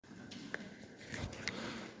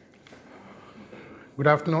Good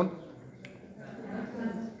afternoon.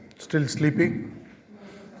 Still sleeping?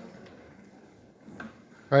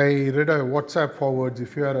 I read a WhatsApp forwards.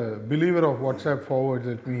 If you are a believer of WhatsApp forwards,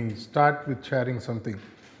 let me start with sharing something.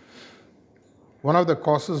 One of the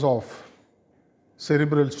causes of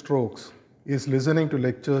cerebral strokes is listening to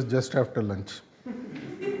lectures just after lunch.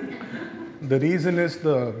 The reason is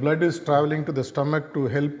the blood is traveling to the stomach to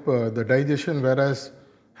help the digestion, whereas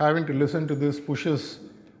having to listen to this pushes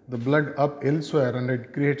the blood up elsewhere and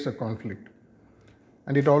it creates a conflict.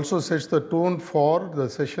 And it also sets the tone for the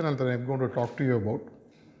session that I'm going to talk to you about.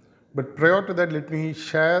 But prior to that, let me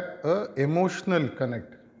share an emotional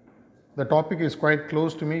connect. The topic is quite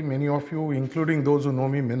close to me. Many of you, including those who know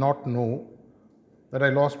me, may not know that I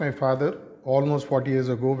lost my father almost 40 years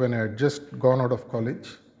ago when I had just gone out of college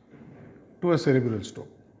to a cerebral stroke.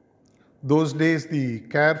 Those days, the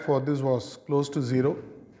care for this was close to zero.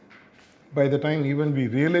 By the time even we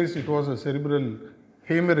realized it was a cerebral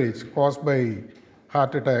hemorrhage caused by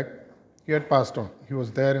heart attack, he had passed on. He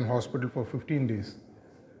was there in hospital for 15 days.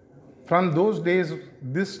 From those days,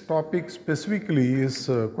 this topic specifically is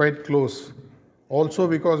quite close. Also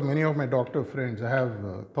because many of my doctor friends, I have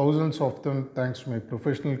thousands of them thanks to my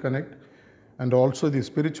professional connect and also the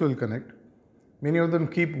spiritual connect. Many of them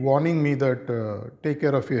keep warning me that take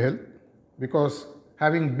care of your health, because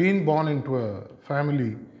having been born into a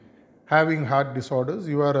family having heart disorders,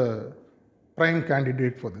 you are a prime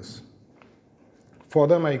candidate for this. For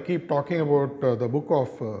them, I keep talking about the book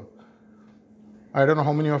of, I don't know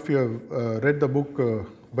how many of you have read the book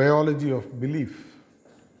Biology of Belief.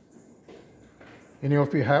 Any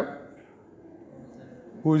of you have?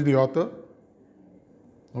 Who is the author?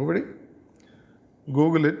 Nobody?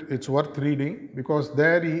 Google it, it's worth reading, because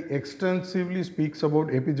there he extensively speaks about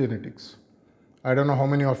epigenetics. I don't know how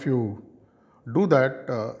many of you do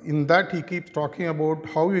that. In that, he keeps talking about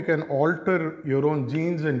how you can alter your own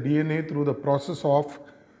genes and DNA through the process of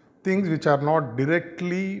things which are not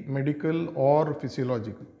directly medical or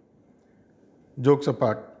physiological. Jokes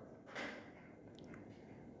apart,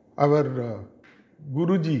 our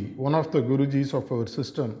Guruji, one of the Gurujis of our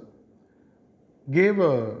system, gave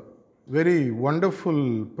a very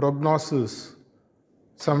wonderful prognosis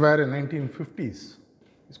somewhere in 1950s.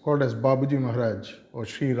 It's called as Babuji Maharaj or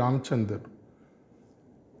Sri Ramchandra.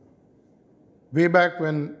 Way back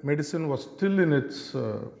when medicine was still in its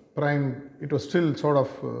prime, it was still sort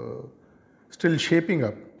of still shaping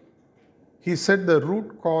up. He said the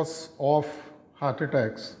root cause of heart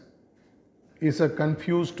attacks is a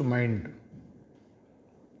confused mind.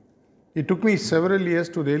 It took me several years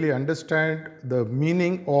to really understand the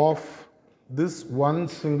meaning of this one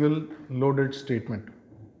single loaded statement.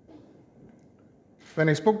 When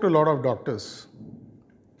I spoke to a lot of doctors,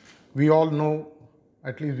 we all know,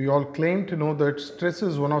 at least we all claim to know, that stress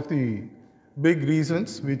is one of the big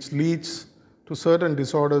reasons which leads to certain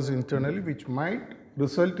disorders internally, which might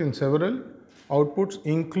result in several outputs,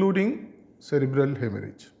 including cerebral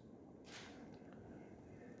hemorrhage.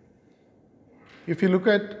 If you look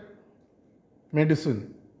at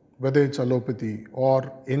medicine, whether it's allopathy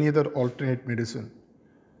or any other alternate medicine,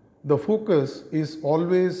 the focus is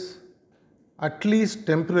always at least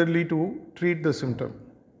temporarily to treat the symptom.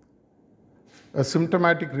 A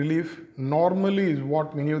symptomatic relief normally is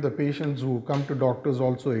what many of the patients who come to doctors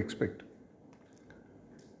also expect.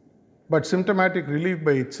 But symptomatic relief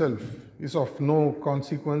by itself is of no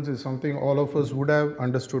consequence, is something all of us would have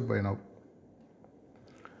understood by now.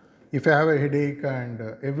 If I have a headache and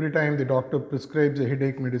every time the doctor prescribes a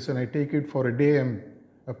headache medicine, I take it for a day, I'm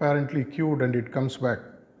apparently cured and it comes back,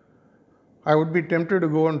 I would be tempted to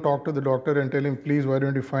go and talk to the doctor and tell him, please, why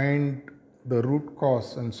don't you find the root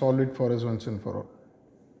cause and solve it for us once and for all.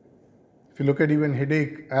 If you look at even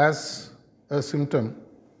headache as a symptom,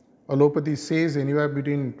 allopathy says anywhere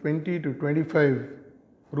between 20 to 25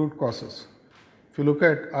 root causes. If you look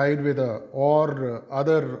at Ayurveda or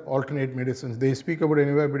other alternate medicines, they speak about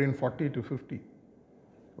anywhere between 40 to 50.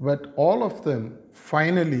 But all of them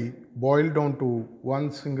finally boil down to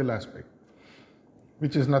one single aspect,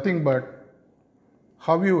 which is nothing but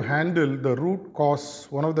how you handle the root cause,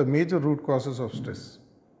 one of the major root causes of stress.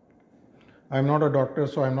 I'm not a doctor,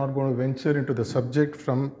 so I'm not going to venture into the subject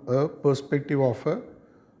from a perspective of a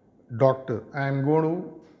doctor. I'm going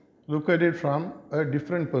to look at it from a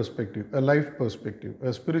different perspective, a life perspective,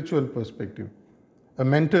 a spiritual perspective, a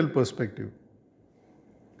mental perspective.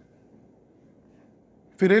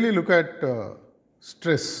 If you really look at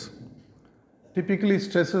stress, typically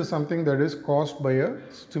stress is something that is caused by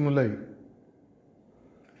a stimuli.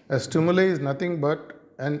 A stimuli is nothing but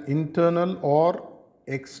an internal or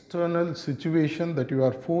external situation that you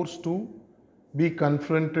are forced to be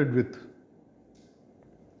confronted with.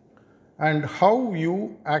 And how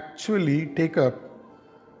you actually take up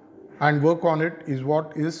and work on it is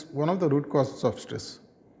what is one of the root causes of stress.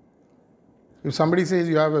 If somebody says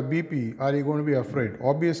you have a BP, are you going to be afraid?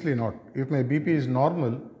 Obviously not. If my BP is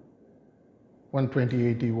normal, 120,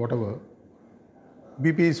 80, whatever,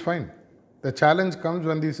 BP is fine. The challenge comes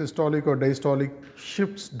when the systolic or diastolic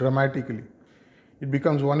shifts dramatically. It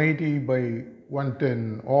becomes 180 by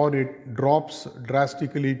 110, or it drops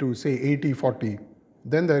drastically to say 80, 40.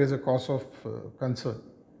 Then there is a cause of concern.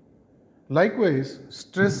 Likewise,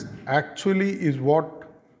 stress actually is what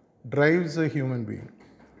drives a human being.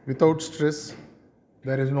 Without stress,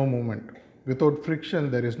 there is no movement. Without friction,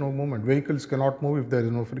 there is no movement. Vehicles cannot move if there is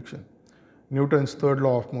no friction. Newton's third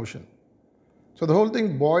law of motion. So the whole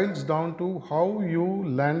thing boils down to how you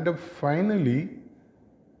land up finally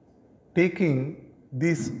taking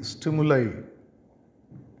these stimuli.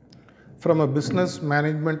 From a business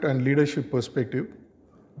management and leadership perspective,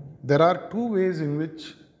 there are two ways in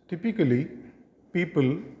which typically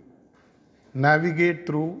people navigate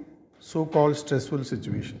through so-called stressful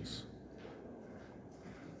situations.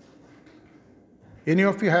 Any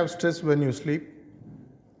of you have stress when you sleep?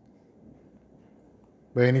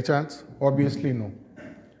 By any chance? Obviously no.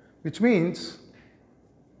 Which means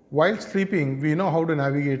while sleeping, we know how to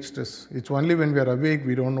navigate stress. It's only when we are awake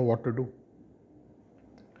we don't know what to do.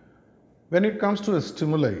 When it comes to a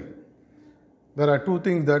stimuli, there are two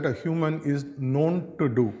things that a human is known to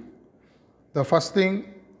do. The first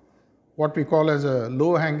thing, what we call as a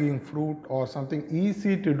low-hanging fruit or something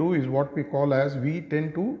easy to do, is what we call as we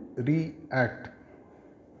tend to react.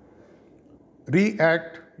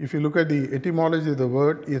 React, if you look at the etymology of the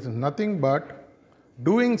word, is nothing but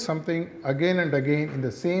doing something again and again in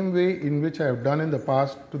the same way in which I have done in the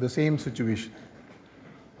past to the same situation.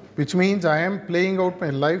 Which means I am playing out my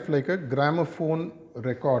life like a gramophone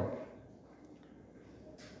record.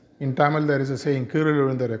 In Tamil there is a saying,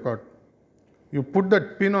 Kirulu in the record. You put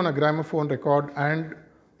that pin on a gramophone record and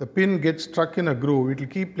the pin gets stuck in a groove, it will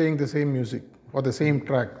keep playing the same music or the same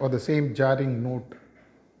track or the same jarring note.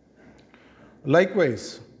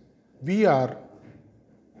 Likewise, we are,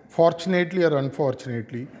 fortunately or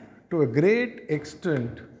unfortunately, to a great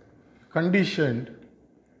extent conditioned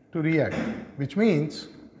to react, which means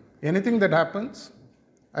anything that happens,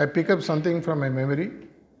 I pick up something from my memory,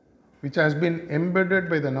 which has been embedded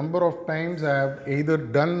by the number of times I have either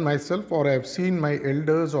done myself or I have seen my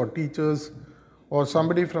elders or teachers or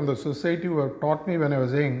somebody from the society who have taught me when I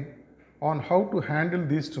was young on how to handle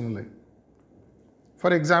these stimuli.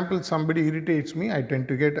 For example, somebody irritates me, I tend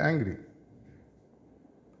to get angry.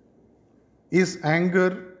 Is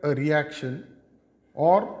anger a reaction,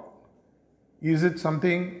 or is it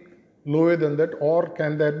something lower than that, or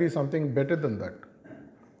can there be something better than that?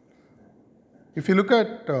 If you look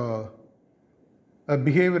at a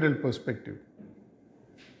behavioral perspective,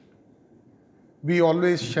 we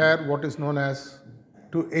always share what is known as,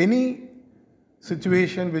 to any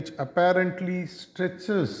situation which apparently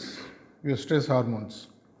stretches your stress hormones,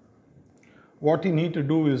 what you need to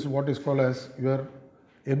do is what is called as your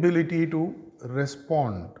ability to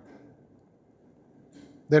respond.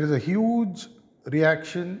 There is a huge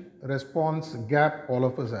reaction response gap all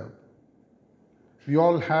of us have. We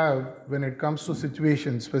all have, when it comes to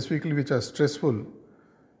situations specifically which are stressful,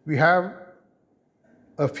 we have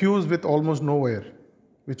a fuse with almost no wire,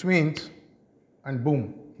 which means, and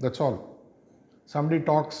boom, that's all. Somebody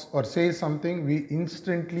talks or says something, we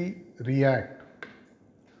instantly react.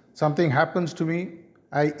 Something happens to me,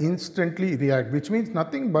 I instantly react, which means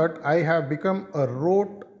nothing but I have become a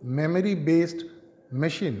rote, memory-based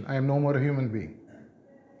machine. I am no more a human being.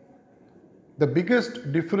 The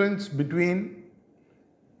biggest difference between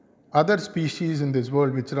other species in this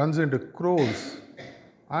world, which runs into crows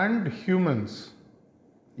and humans,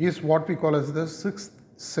 is what we call as the sixth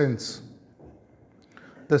sense.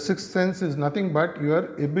 The sixth sense is nothing but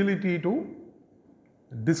your ability to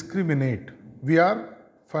discriminate. We are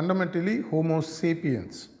fundamentally Homo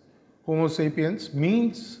sapiens. Homo sapiens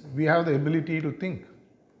means we have the ability to think.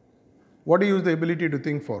 What do you use the ability to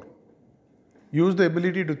think for? Use the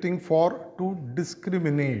ability to think for to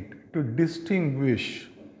discriminate, to distinguish.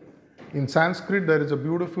 In Sanskrit, there is a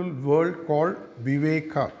beautiful word called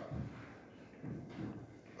Viveka.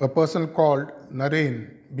 A person called Naren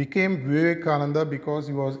became Vivekananda because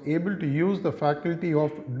he was able to use the faculty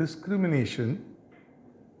of discrimination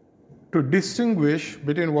to distinguish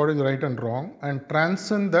between what is right and wrong and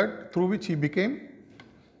transcend that, through which he became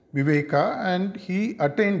Viveka, and he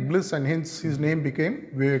attained bliss, and hence his name became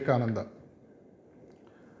Vivekananda.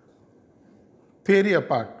 Theory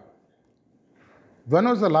apart, when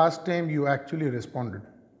was the last time you actually responded?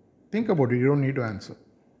 Think about it, you don't need to answer.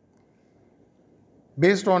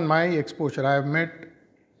 Based on my exposure, I have met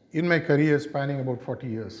in my career spanning about 40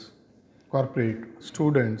 years, corporate,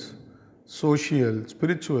 students, social,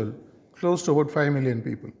 spiritual, close to about 5 million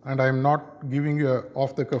people. And I am not giving you an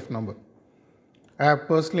off the cuff number. I have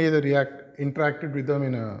personally either interacted with them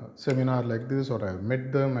in a seminar like this, or I have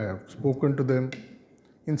met them, I have spoken to them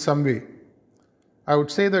in some way. I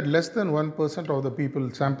would say that less than 1% of the people,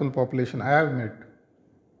 sample population I have met,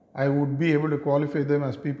 I would be able to qualify them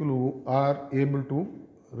as people who are able to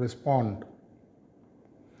respond.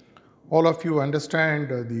 All of you understand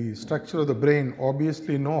the structure of the brain,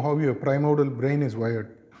 obviously know how your primordial brain is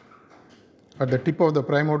wired. At the tip of the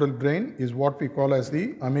primordial brain is what we call as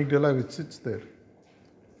the amygdala, which sits there,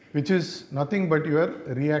 which is nothing but your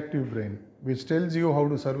reactive brain, which tells you how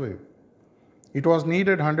to survive. It was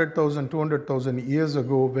needed 100,000, 200,000 years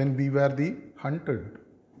ago when we were the hunted.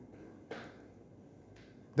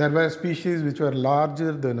 There were species which were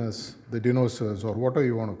larger than us, the dinosaurs or whatever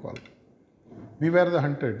you want to call it. We were the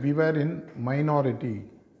hunted. We were in minority.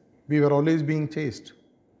 We were always being chased.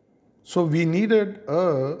 So we needed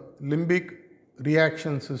a limbic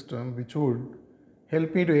reaction system which would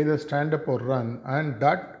help me to either stand up or run, and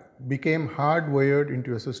that became hardwired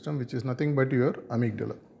into a system which is nothing but your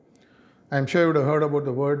amygdala. I'm sure you would have heard about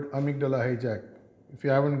the word amygdala hijack. If you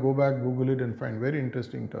haven't, go back, Google it and find very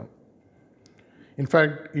interesting term. In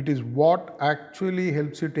fact, it is what actually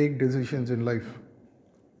helps you take decisions in life.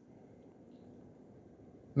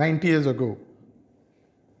 90 years ago,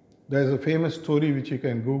 there is a famous story which you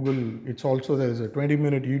can Google. It's also, there is a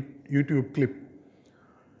 20-minute YouTube clip.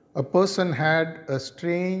 A person had a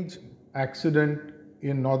strange accident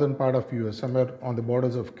in northern part of US, somewhere on the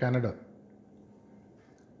borders of Canada.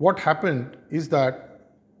 What happened is that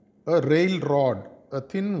a rail rod, a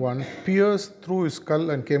thin one, pierced through his skull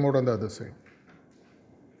and came out on the other side.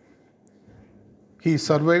 He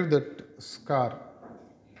survived that scar.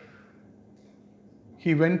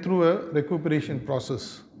 He went through a recuperation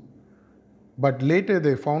process. But later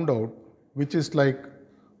they found out, which is like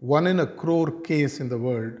 1 in a crore case in the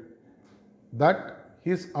world, that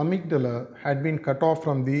his amygdala had been cut off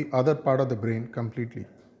from the other part of the brain completely.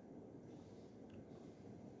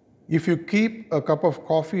 If you keep a cup of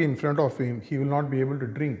coffee in front of him, he will not be able to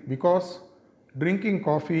drink, because drinking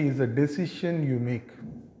coffee is a decision you make.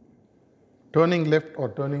 Turning left or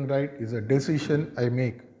turning right is a decision I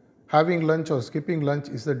make. Having lunch or skipping lunch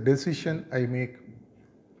is a decision I make.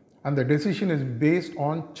 And the decision is based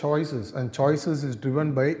on choices, and choices is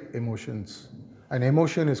driven by emotions. And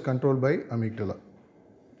emotion is controlled by amygdala.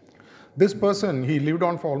 This person, he lived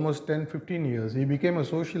on for almost 10-15 years. He became a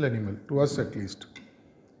social animal, to us at least.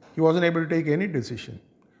 He wasn't able to take any decision,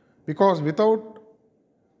 because without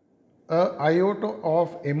an iota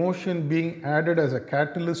of emotion being added as a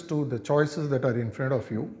catalyst to the choices that are in front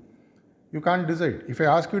of you, you can't decide. If I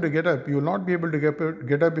ask you to get up, you will not be able to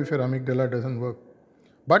get up if your amygdala doesn't work.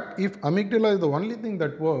 But if amygdala is the only thing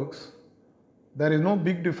that works, there is no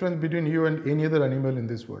big difference between you and any other animal in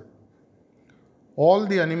this world. All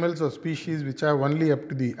the animals or species which have only up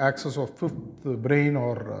to the axis of fifth brain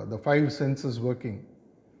or the 5 senses working,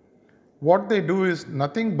 what they do is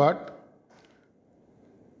nothing but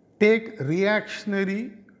take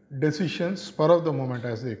reactionary decisions, spur of the moment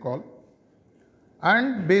as they call,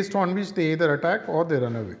 and based on which they either attack or they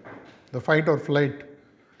run away. The fight or flight,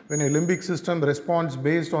 when a limbic system responds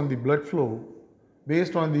based on the blood flow,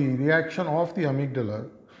 based on the reaction of the amygdala,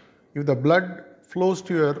 if the blood flows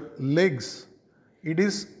to your legs, it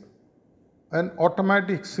is an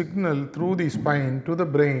automatic signal through the spine to the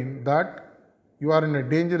brain that you are in a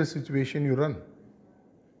dangerous situation, you run.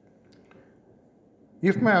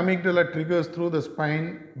 If my amygdala triggers through the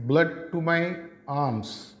spine blood to my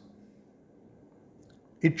arms,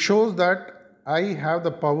 it shows that I have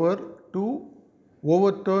the power to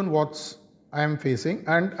overturn what I am facing,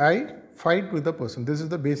 and I fight with the person. This is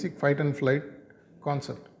the basic fight and flight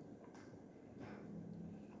concept.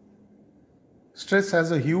 Stress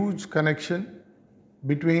has a huge connection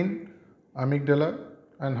between amygdala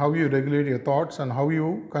and how you regulate your thoughts and how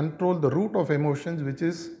you control the root of emotions, which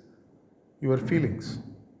is your feelings.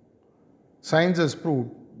 Science has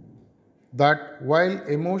proved that while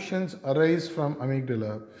emotions arise from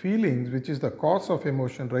amygdala, feelings, which is the cause of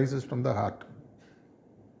emotion, rises from the heart.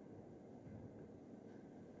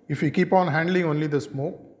 If you keep on handling only the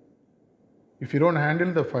smoke, if you don't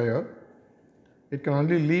handle the fire, it can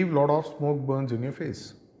only leave a lot of smoke burns in your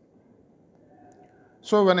face.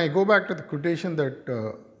 So when I go back to the quotation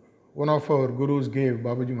that one of our gurus gave,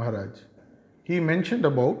 Babaji Maharaj, he mentioned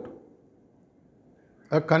about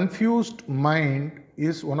a confused mind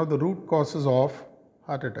is one of the root causes of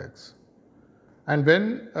heart attacks. And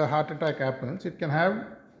when a heart attack happens, it can have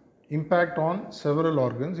impact on several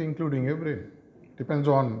organs, including your brain. Depends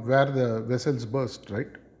on where the vessels burst, right?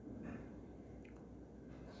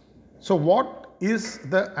 So what is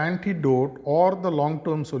the antidote or the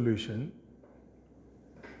long-term solution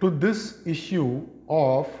to this issue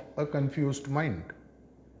of a confused mind?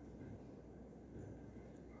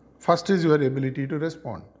 First is your ability to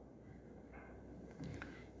respond.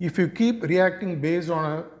 If you keep reacting based on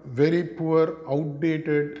a very poor,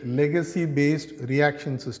 outdated, legacy-based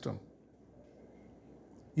reaction system,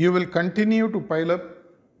 you will continue to pile up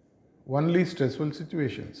only stressful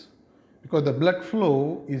situations, because the blood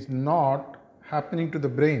flow is not happening to the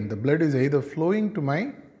brain. The blood is either flowing to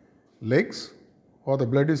my legs or the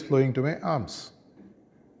blood is flowing to my arms,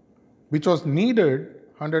 which was needed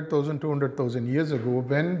 100,000, 200,000 years ago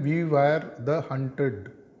when we were the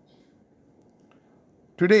hunted.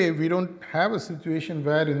 Today, we don't have a situation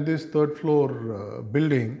where in this third floor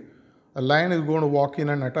building, a lion is going to walk in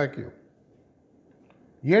and attack you.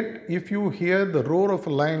 Yet, if you hear the roar of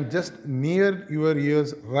a lion just near your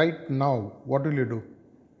ears right now, what will you do?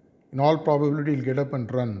 In all probability, you'll get up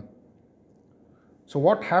and run. So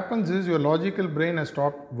what happens is your logical brain has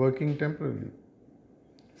stopped working temporarily.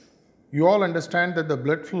 You all understand that the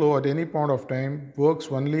blood flow at any point of time works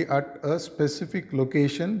only at a specific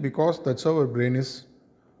location, because that's how our brain is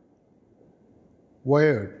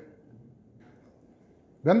wired.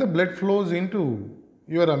 When the blood flows into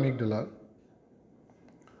your amygdala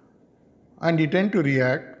and you tend to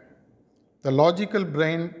react, the logical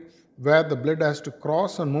brain, where the blood has to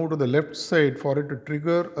cross and move to the left side for it to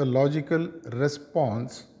trigger a logical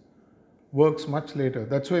response, works much later.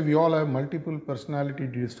 That's why we all have multiple personality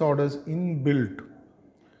disorders inbuilt.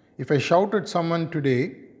 If I shout at someone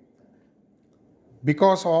today,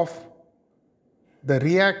 because of the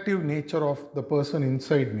reactive nature of the person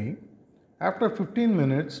inside me, after 15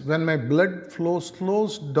 minutes, when my blood flow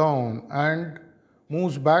slows down and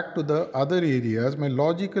moves back to the other areas, my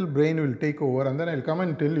logical brain will take over, and then I'll come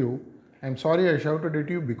and tell you, I'm sorry I shouted at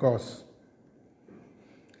you because.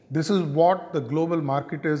 This is what the global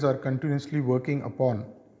marketers are continuously working upon,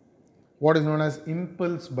 what is known as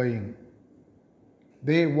impulse buying.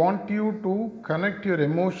 They want you to connect your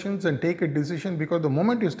emotions and take a decision, because the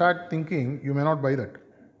moment you start thinking, you may not buy that.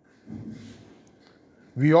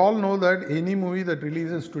 We all know that any movie that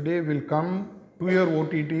releases today will come to your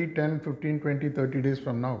OTT 10, 15, 20, 30 days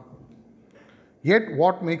from now. Yet,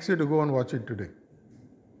 what makes you to go and watch it today?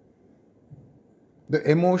 The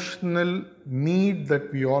emotional need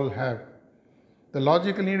that we all have. The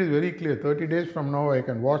logical need is very clear. 30 days from now, I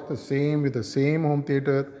can watch the same with the same home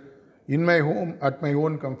theater in my home at my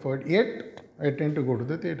own comfort, yet I tend to go to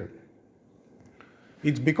the theater.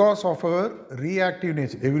 It's because of our reactive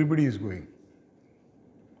nature. Everybody is going.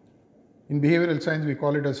 In behavioral science, we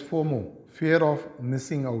call it as FOMO, fear of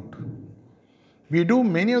missing out. We do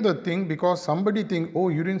many other things because somebody thinks, oh,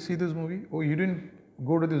 you didn't see this movie? Oh, you didn't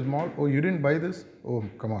go to this mall? Oh, you didn't buy this? Oh,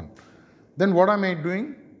 come on. Then what am I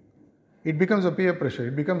doing? It becomes a peer pressure.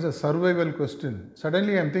 It becomes a survival question.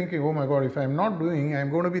 Suddenly I'm thinking, oh my God, if I'm not doing,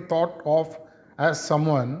 I'm going to be thought of as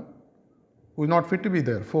someone who's not fit to be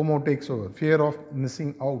there. FOMO takes over, fear of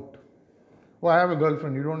missing out. Oh, I have a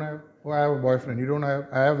girlfriend, you don't have. Oh, I have a boyfriend, you don't have.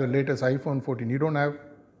 I have the latest iPhone 14, you don't have.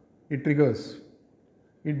 It triggers.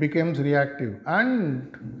 It becomes reactive.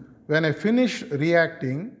 And when I finish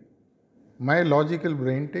reacting, my logical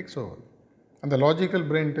brain takes over. And the logical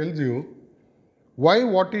brain tells you why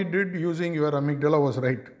what he did using your amygdala was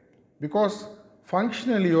right. Because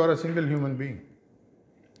functionally you are a single human being.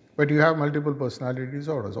 But you have multiple personality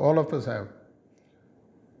disorders. All of us have.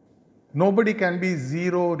 Nobody can be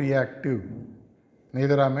zero reactive.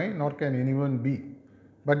 Neither am I, nor can anyone be.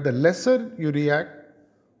 But the lesser you react,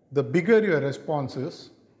 the bigger your response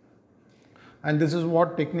is. And this is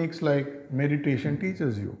what techniques like meditation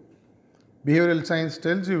teaches you. Behavioral science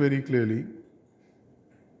tells you very clearly,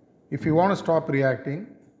 if you want to stop reacting,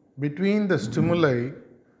 between the stimuli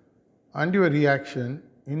and your reaction,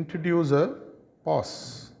 introduce a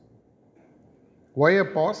pause. Why a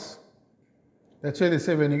pause? That's why they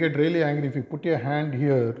say when you get really angry, if you put your hand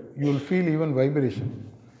here, you will feel even vibration.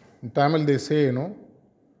 In Tamil they say,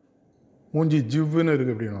 Munji jivvunu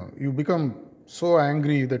irukku appadina. You become so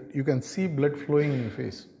angry that you can see blood flowing in your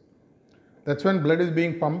face. That's when blood is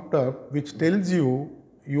being pumped up, which tells you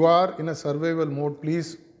you are in a survival mode.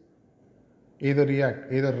 Please either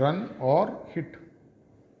react, either run or hit.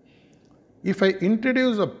 If I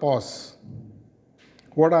introduce a pause,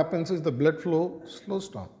 what happens is the blood flow slows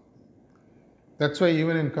down. That's why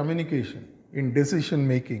even in communication, in decision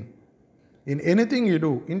making, In anything you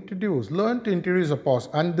do, learn to introduce a pause.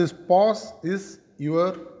 And this pause is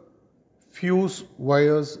your fuse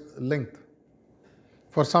wire's length.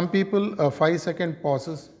 For some people, a 5-second pause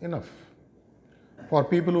is enough. For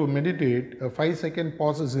people who meditate, a 5-second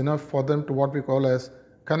pause is enough for them to what we call as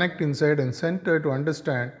connect inside and center, to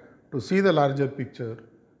understand, to see the larger picture,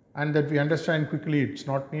 and that we understand quickly it's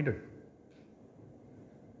not needed.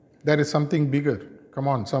 There is something bigger. Come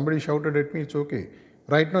on, somebody shouted at me, it's okay.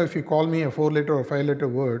 Right now, if you call me a 4-letter or 5-letter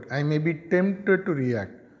word, I may be tempted to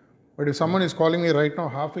react. But if someone is calling me right now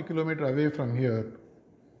half a kilometer away from here,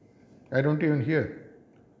 I don't even hear.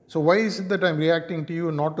 So why is it that I'm reacting to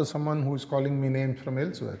you, not to someone who is calling me names from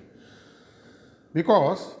elsewhere?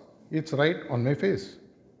 Because it's right on my face.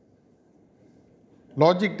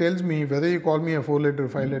 Logic tells me whether you call me a 4-letter,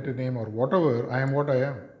 5-letter name or whatever, I am what I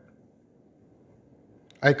am.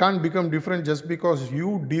 I can't become different just because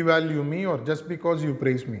you devalue me or just because you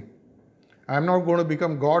praise me. I'm not going to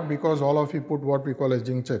become God because all of you put what we call as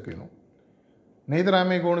jingchak, Neither am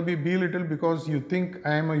I going to be belittled because you think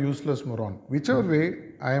I am a useless moron. Whichever way,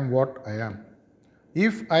 I am what I am.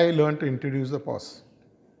 If I learn to introduce the pause.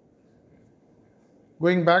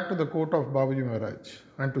 Going back to the quote of Babaji Maharaj,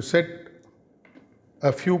 and to set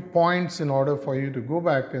a few points in order for you to go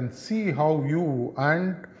back and see how you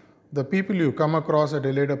and the people you come across at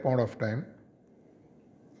a later point of time,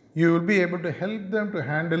 you will be able to help them to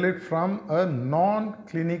handle it from a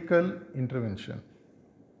non-clinical intervention.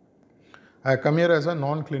 I come here as a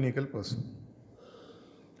non-clinical person.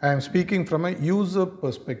 I am speaking from a user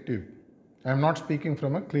perspective. I am not speaking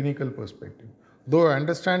from a clinical perspective. Though I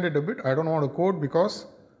understand it a bit, I don't want to quote because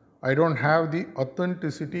I don't have the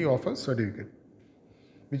authenticity of a certificate,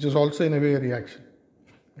 which is also in a way a reaction,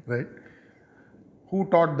 right? Who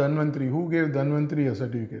taught Dhanvantri? Who gave Dhanvantri a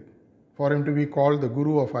certificate for him to be called the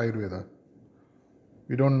guru of Ayurveda?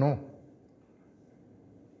 We don't know.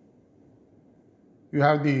 You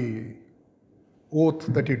have the oath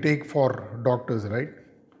that you take for doctors, right?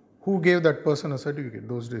 Who gave that person a certificate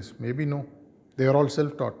those days? Maybe no. They are all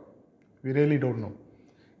self-taught. We really don't know.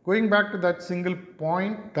 Going back to that single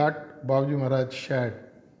point that Babaji Maharaj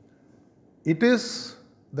shared, it is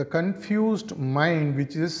the confused mind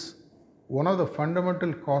which is one of the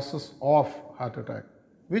fundamental causes of heart attack,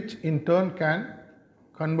 which in turn can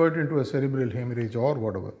convert into a cerebral hemorrhage or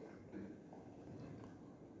whatever.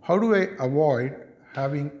 How do I avoid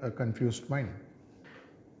having a confused mind?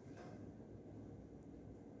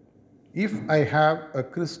 If I have a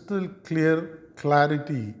crystal clear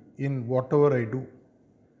clarity in whatever I do,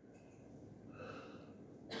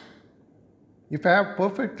 if I have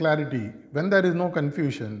perfect clarity, when there is no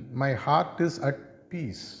confusion, my heart is at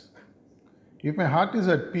peace. If my heart is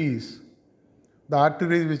at peace, the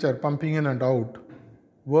arteries which are pumping in and out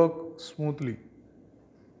work smoothly.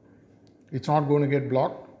 It's not going to get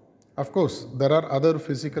blocked. Of course, there are other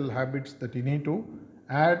physical habits that you need to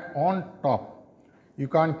add on top. You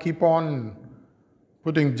can't keep on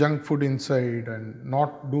putting junk food inside and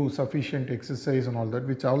not do sufficient exercise and all that,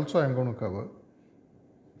 which also I'm going to cover.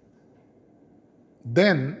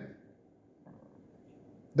 Then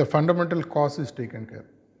the fundamental cause is taken care.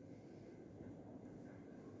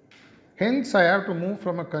 Hence, I have to move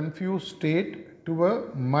from a confused state to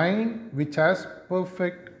a mind which has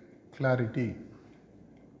perfect clarity.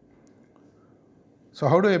 So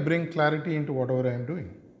how do I bring clarity into whatever I am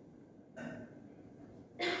doing?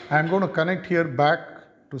 I am going to connect here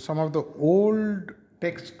back to some of the old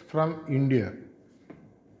text from India,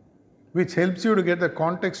 which helps you to get the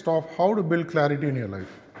context of how to build clarity in your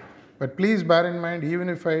life. But please bear in mind, even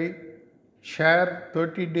if I share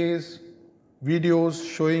 30 days videos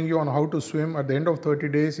showing you on how to swim, at the end of 30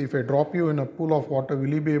 days, if I drop you in a pool of water,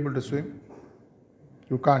 will you be able to swim?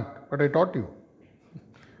 You can't, but I taught you.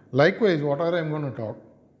 Likewise, whatever I am going to talk,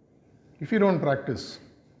 if you don't practice,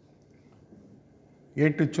 there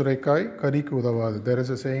is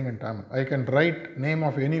a saying in Tamil. I can write name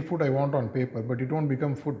of any food I want on paper, but it won't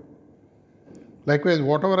become food. Likewise,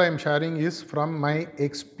 whatever I am sharing is from my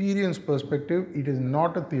experience perspective. It is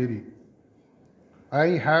not a theory. I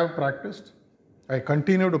have practiced, I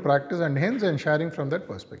continue to practice, and hence I am sharing from that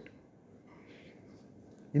perspective.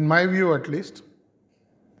 In my view at least,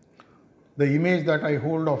 the image that I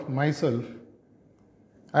hold of myself,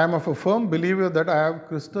 I am of a firm believer that I have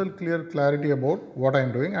crystal clear clarity about what I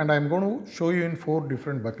am doing, and I am going to show you in 4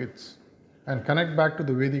 different buckets and connect back to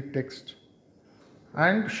the Vedic text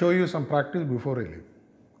and show you some practice before I leave.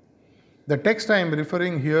 The text I am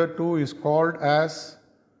referring here to is called as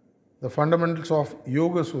the Fundamentals of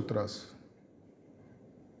Yoga Sutras,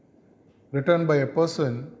 written by a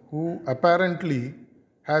person who apparently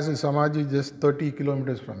has a Samadhi just 30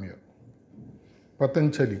 kilometers from here.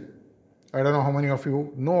 Patanjali. I don't know how many of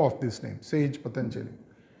you know of this name, Sage Patanjali.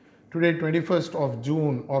 Today, 21st of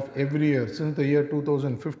June of every year since the year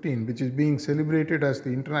 2015, which is being celebrated as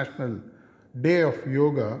the International Day of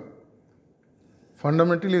Yoga,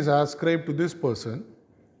 fundamentally is ascribed to this person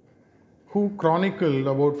who chronicled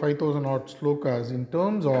about 5,000 odd slokas in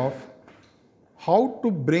terms of how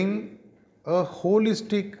to bring a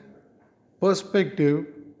holistic perspective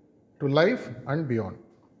to life and beyond.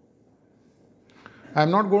 I am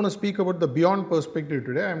not going to speak about the beyond perspective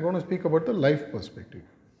today, I am going to speak about the life perspective.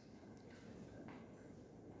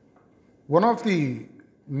 One of the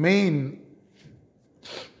main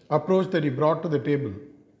approach that he brought to the table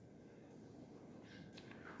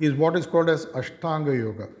is what is called as Ashtanga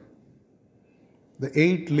Yoga, the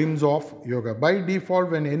 8 limbs of yoga. By default,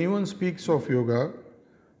 when anyone speaks of yoga,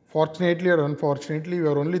 fortunately or unfortunately, we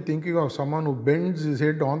are only thinking of someone who bends his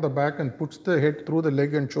head on the back and puts the head through the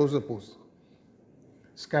leg and shows a pose.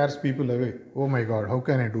 Scares people away. Oh my God, how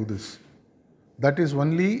can I do this? That is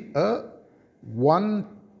only one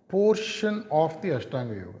portion of the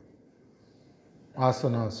Ashtanga Yoga.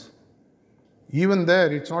 Asanas. Even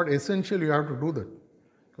there, it's not essential you have to do that.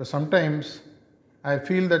 Because sometimes I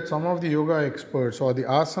feel that some of the yoga experts or the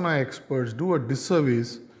asana experts do a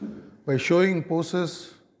disservice by showing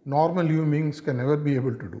poses normal human beings can never be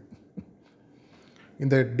able to do. In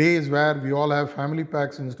the days where we all have family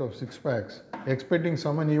packs instead of 6-packs, expecting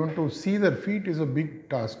someone even to see their feet is a big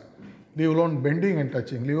task. Leave alone bending and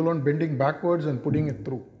touching, leave alone bending backwards and putting it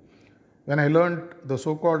through. When I learned the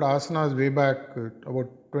so-called asanas way back about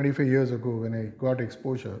 25 years ago when I got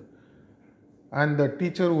exposure, and the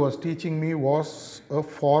teacher who was teaching me was a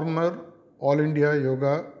former All India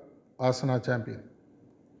Yoga Asana champion.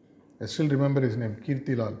 I still remember his name,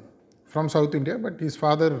 Kirtilal, from South India, but his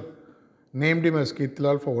father named him as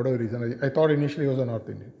Kirtilal for whatever reason. I thought initially he was a North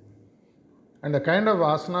Indian. And the kind of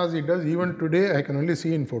asanas he does, even today, I can only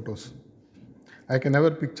see in photos. I can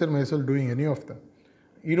never picture myself doing any of them.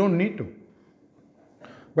 You don't need to.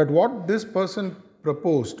 But what this person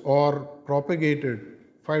proposed or propagated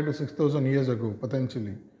 5,000 to 6,000 years ago,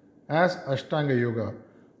 potentially, as Ashtanga Yoga,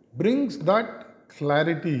 brings that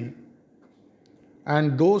clarity,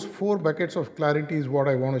 and those 4 buckets of clarity is what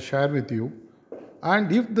I want to share with you.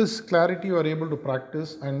 And if this clarity you are able to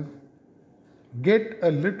practice and get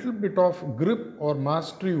a little bit of grip or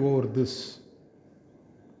mastery over this,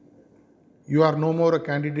 you are no more a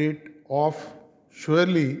candidate of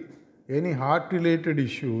surely any heart-related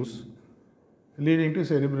issues leading to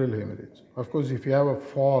cerebral hemorrhage. Of course, if you have a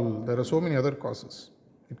fall, there are so many other causes.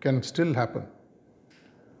 It can still happen.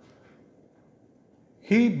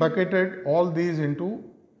 He bucketed all these into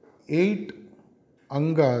 8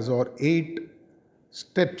 angas or 8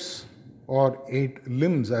 steps or 8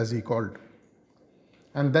 limbs as he called.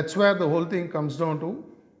 And that's where the whole thing comes down to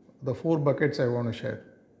the 4 buckets I want to share.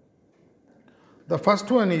 The first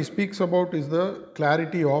one he speaks about is the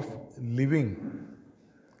clarity of living.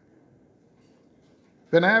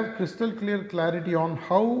 When I have crystal clear clarity on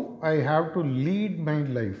how I have to lead my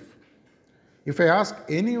life, if I ask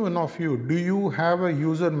any one of you, do you have a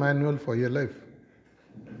user manual for your life?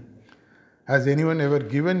 Has anyone ever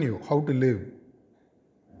given you how to live?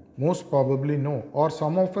 Most probably no. Or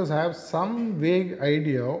some of us have some vague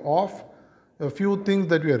idea of a few things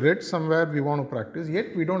that we have read somewhere we want to practice,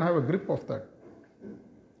 yet we don't have a grip of that.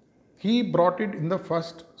 He brought it in the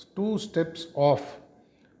first 2 steps of.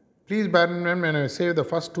 Please bear in mind when I say the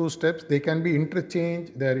first 2 steps, they can be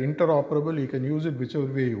interchanged, they are interoperable, you can use it whichever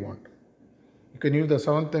way you want. You can use the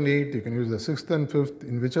 7th and 8th, you can use the 6th and 5th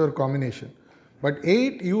in whichever combination. But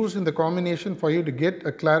 8 used in the combination for you to get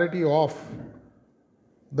a clarity of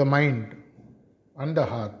the mind and the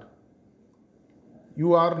heart.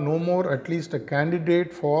 You are no more at least a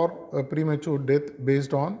candidate for a premature death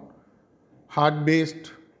based on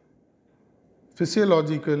heart-based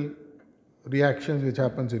physiological reactions which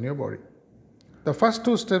happens in your body. The first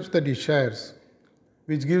 2 steps that he shares,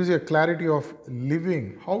 which gives you a clarity of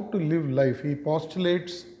living, how to live life, he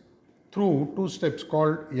postulates through 2 steps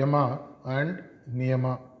called Yama and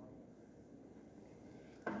Niyama.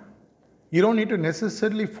 You don't need to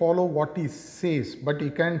necessarily follow what he says, but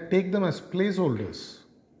you can take them as placeholders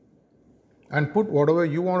and put whatever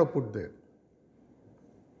you want to put there.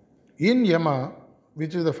 In Yama,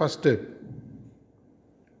 which is the first step,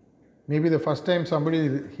 maybe the first time somebody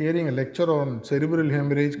is hearing a lecture on cerebral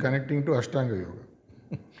hemorrhage connecting to Ashtanga Yoga.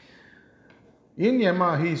 In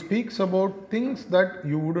Yama, he speaks about things that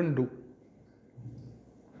you wouldn't do,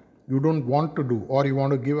 you don't want to do, or you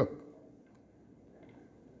want to give up.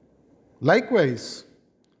 Likewise,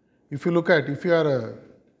 if you are a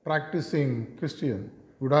practicing Christian,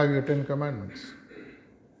 you would have your 10 commandments.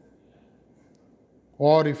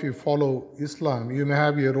 Or if you follow Islam, you may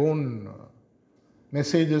have your own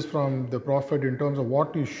messages from the Prophet in terms of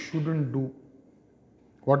what you shouldn't do,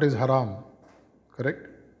 what is haram, correct?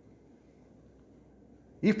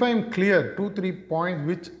 If I am clear, 2-3 points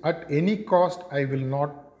which at any cost I will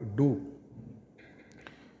not do.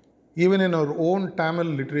 Even in our own Tamil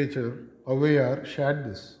literature, Avvaiyar shared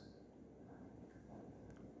this.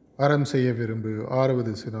 Aram seiya virumbu,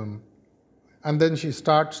 Aravathu sinam. And then she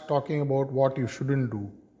starts talking about what you shouldn't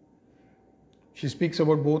do. She speaks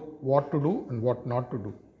about both what to do and what not to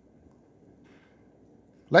do.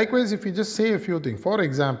 Likewise, if you just say a few things, for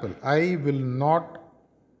example, I will not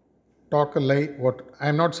talk a lie. I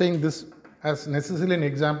am not saying this as necessarily an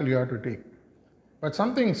example you have to take. But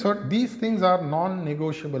these things are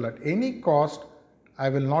non-negotiable. At any cost, I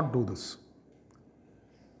will not do this.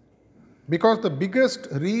 Because the biggest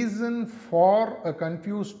reason for a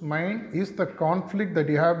confused mind is the conflict that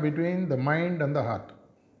you have between the mind and the heart.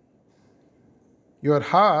 Your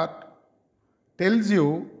heart tells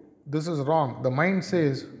you this is wrong. The mind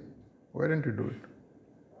says, why don't you do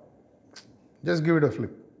it? Just give it a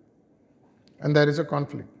flip. And there is a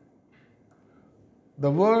conflict.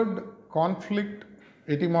 The word conflict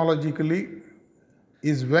etymologically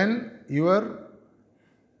is when your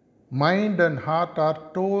mind and heart are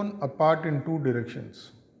torn apart in two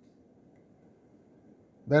directions.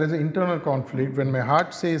 There is an internal conflict when my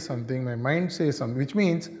heart says something, my mind says something, which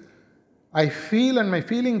means I feel and my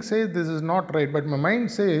feeling says this is not right, but my mind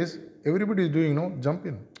says everybody is doing, no, jump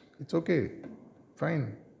in. It's okay,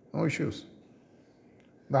 fine, no issues.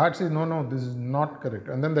 The heart says, no, this is not correct.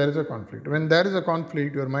 And then there is a conflict. When there is a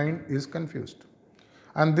conflict, your mind is confused.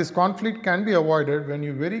 And this conflict can be avoided when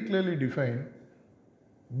you very clearly define,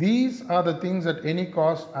 these are the things at any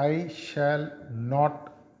cost I shall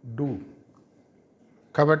not do.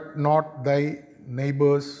 Covet not thy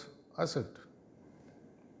neighbor's asset.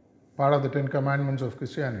 Part of the 10 Commandments of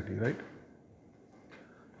Christianity, right?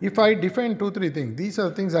 If I define 2-3 things, these are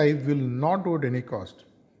the things I will not do at any cost,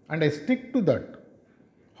 and I stick to that.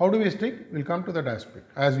 How do we stick? We'll come to that aspect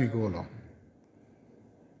as we go along.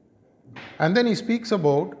 And then he speaks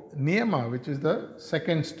about niyama, which is the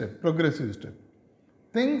second step, progressive step.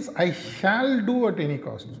 Things I shall do at any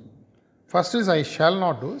cost. First is I shall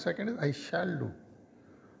not do, second is I shall do.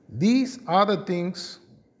 These are the things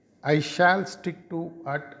I shall stick to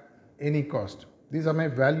at any cost. These are my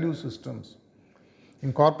value systems.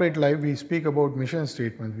 In corporate life, we speak about mission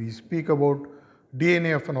statements, we speak about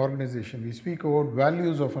DNA of an organization, we speak about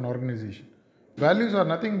values of an organization. Values are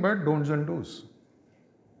nothing but don'ts and do's.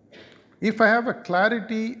 If I have a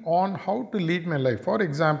clarity on how to lead my life, for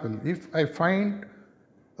example, if I find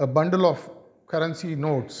a bundle of currency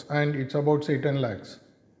notes and it's about say 10 lakhs,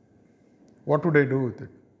 what would I do with it?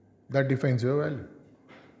 That defines your value.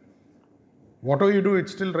 Whatever you do,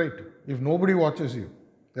 it's still right. If nobody watches you,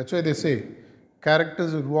 that's why they say,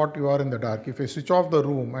 characters is what you are in the dark. If I switch off the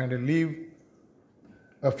room and I leave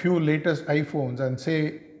a few latest iPhones and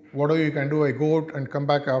say, whatever you can do, I go out and come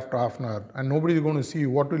back after half an hour and nobody is going to see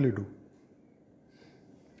you, what will you do?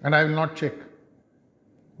 And I will not check.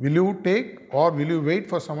 Will you take or will you wait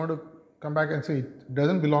for someone to come back and say, it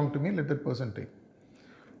doesn't belong to me, let that person take?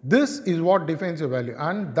 This is what defines your value.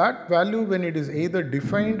 And that value, when it is either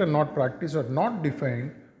defined and not practiced or not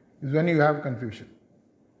defined, is when you have confusion.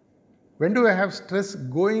 When do I have stress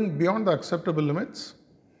going beyond the acceptable limits?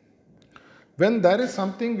 When there is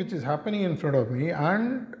something which is happening in front of me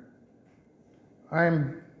and I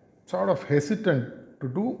am sort of hesitant to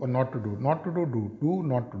do or not to do, not to do,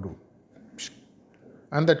 not to do.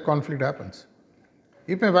 And that conflict happens.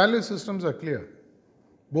 If my value systems are clear,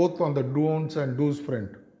 both on the don'ts and do's front,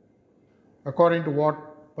 according to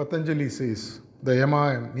what Patanjali says, the yama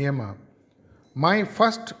and niyama, my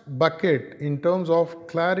first bucket in terms of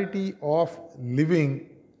clarity of living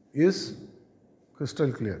is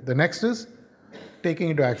crystal clear. The next is taking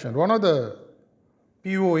into action. One of the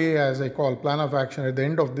POA, as I call, plan of action, at the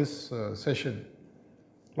end of this session,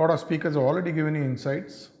 a lot of speakers have already given you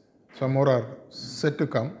insights. Some more are set to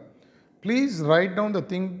come. Please write down the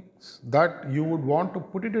things that you would want to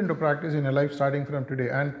put it into practice in your life starting from today,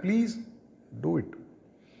 and please do it.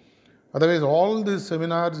 Otherwise, all these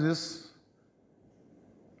seminars is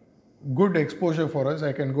good exposure for us.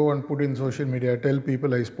 I can go and put in social media, tell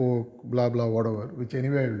people I spoke, blah, blah, whatever, which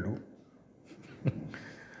anyway I will do.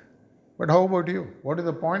 But how about you? What is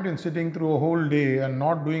the point in sitting through a whole day and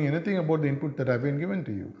not doing anything about the input that have been given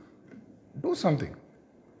to you? Do something.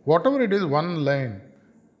 Whatever it is, one line.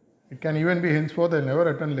 It can even be henceforth, I'll never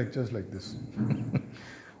attend lectures like this.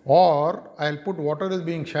 Or I'll put whatever is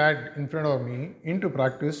being shared in front of me into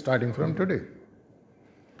practice starting from today.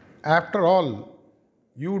 After all,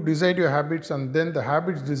 You decide your habits, and then the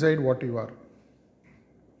habits decide what you are.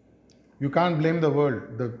 You can't blame the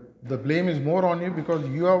world. The blame is more on you because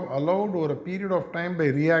you have allowed over a period of time by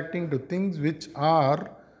reacting to things which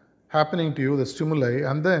are happening to you, the stimuli,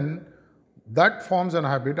 and then that forms an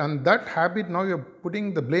habit, and that habit now you're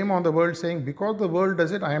putting the blame on the world, saying, because the world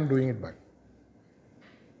does it, I am doing it back.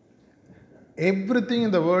 Everything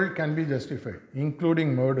in the world can be justified,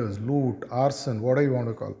 including murders, loot, arson, whatever you want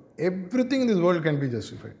to call. Everything in this world can be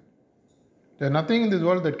justified. There is nothing in this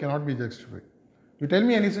world that cannot be justified. You tell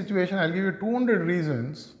me any situation, I'll give you 200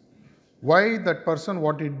 reasons why that person,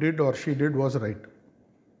 what he did or she did was right.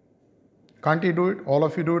 Can't he do it? All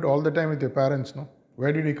of you do it all the time with your parents, no?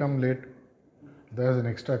 Why did he come late? There's an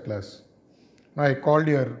extra class. Now I called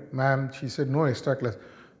your ma'am, she said, no extra class.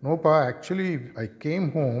 No, pa, actually, I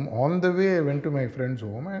came home. On the way, I went to my friend's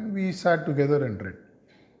home and we sat together and read.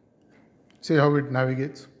 See how it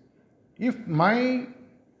navigates? If my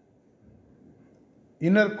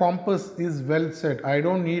inner compass is well set, I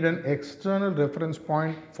don't need an external reference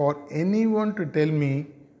point for anyone to tell me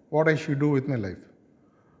what I should do with my life.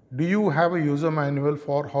 Do you have a user manual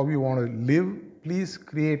for how you want to live? Please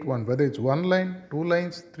create one, whether it's 1 line, 2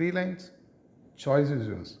 lines, 3 lines, choice is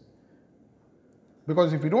yours.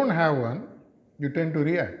 Because if you don't have one, you tend to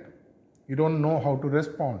react. You don't know how to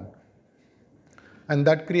respond. And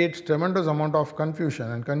that creates tremendous amount of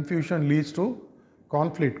confusion, and confusion leads to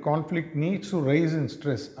conflict. Conflict needs to rise in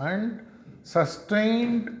stress, and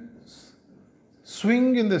sustained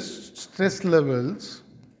swing in the stress levels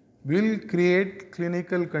will create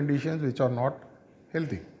clinical conditions which are not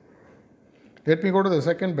healthy. Let me go to the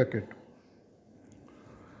second bucket.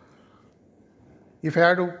 If I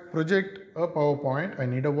had to project a PowerPoint, I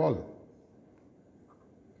need a wall.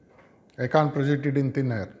 I can't project it in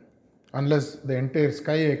thin air unless the entire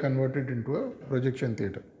sky I convert it into a projection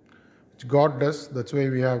theatre, which God does. That's why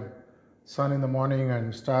we have sun in the morning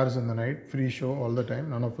and stars in the night, free show all the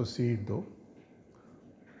time. None of us see it though.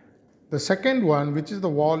 The second one, which is the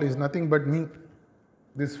wall, is nothing but me,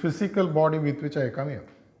 this physical body with which I come here.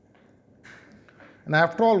 And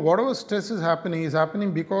after all, whatever stress is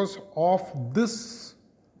happening because of this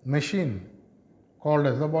machine called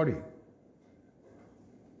as the body.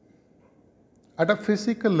 At a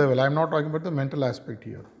physical level, I am not talking about the mental aspect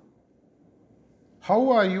here.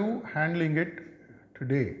 How are you handling it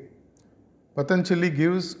today? Patanjali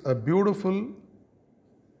gives a beautiful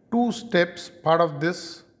 2 steps part of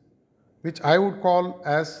this, which I would call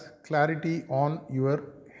as clarity on your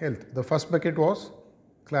health. The first bucket was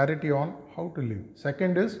clarity on how to live.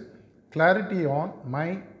 Second is clarity on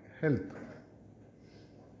my health.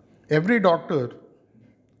 Every doctor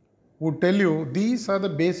would tell you these are the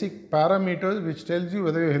basic parameters which tells you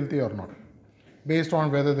whether you're healthy or not, based on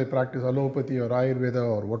whether they practice allopathy or Ayurveda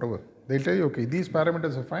or whatever. They'll tell you, okay, these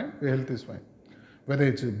parameters are fine, your health is fine. Whether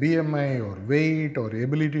it's BMI or weight or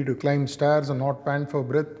ability to climb stairs and not pant for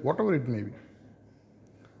breath, whatever it may be.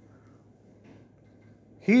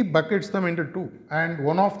 He buckets them into 2, and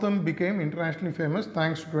one of them became internationally famous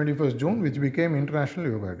thanks to 21st June, which became International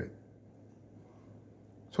Yoga Day.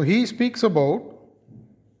 So he speaks about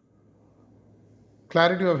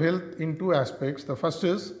clarity of health in 2 aspects. The first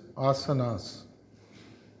is asanas.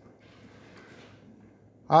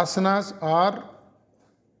 Asanas are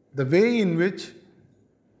the way in which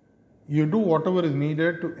you do whatever is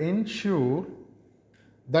needed to ensure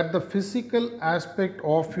that the physical aspect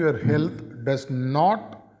of your health does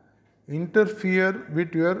not interfere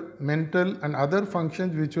with your mental and other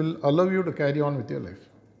functions which will allow you to carry on with your life.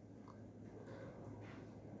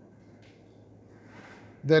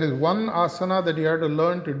 There is one asana that you have to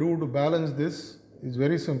learn to do to balance this. It's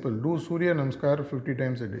very simple. Do Surya Namaskar 50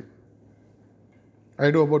 times a day. I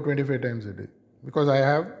do about 25 times a day because I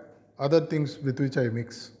have other things with which I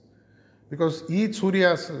mix. Because each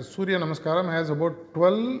Surya Namaskaram has about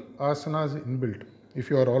 12 asanas inbuilt. If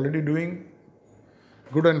you are already doing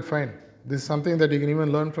good and fine. This is something that you can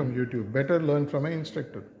even learn from YouTube. Better learn from an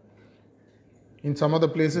instructor. In some other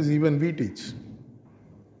places even we teach.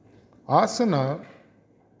 Asana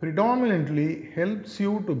predominantly helps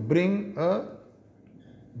you to bring a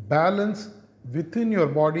balance within your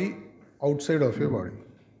body, outside of your body.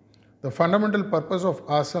 The fundamental purpose of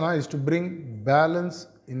asana is to bring balance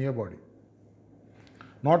in your body.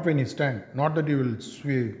 Not when you stand, not that you will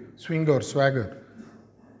swing or swagger.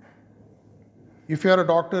 If you are a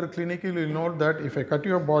doctor, clinically you will know that if I cut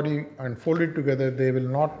your body and fold it together, they will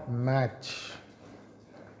not match.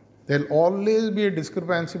 There will always be a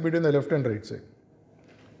discrepancy between the left and right side.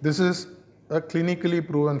 This is a clinically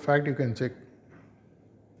proven fact, you can check.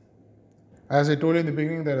 As I told you in the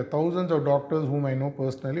beginning, there are thousands of doctors whom I know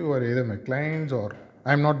personally who are either my clients or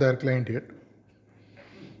I'm not their client yet.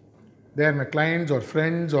 They are my clients or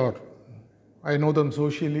friends, or I know them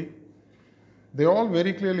socially. They all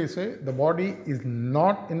very clearly say the body is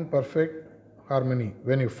not in perfect harmony.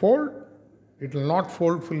 When you fold, it will not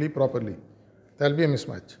fold fully properly. There will be a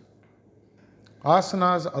mismatch.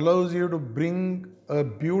 Asanas allows you to bring a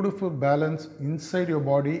beautiful balance inside your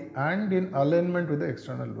body and in alignment with the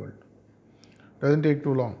external world. Doesn't take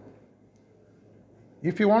too long.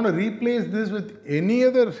 If you want to replace this with any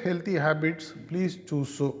other healthy habits, please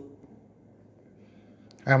choose so.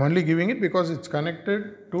 I am only giving it because it's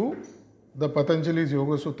connected to the Patanjali's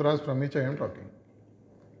Yoga Sutras from which I am talking.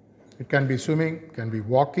 It can be swimming, can be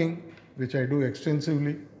walking, which I do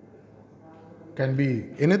extensively, can be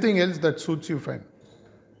anything else that suits you fine.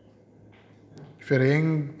 If you're a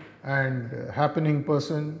young and happening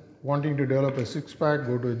person wanting to develop a six-pack,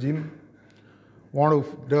 go to a gym. Want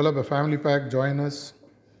to develop a family pack, join us.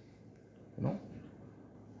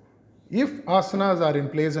 If asanas are in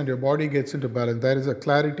place and your body gets into balance, there is a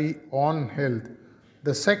clarity on health.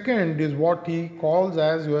 The second is what he calls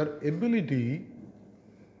as your ability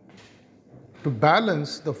to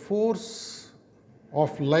balance the force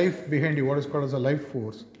of life behind you, what is called as a life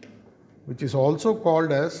force, which is also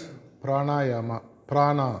called as pranayama.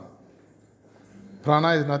 Prana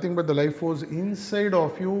is nothing but the life force inside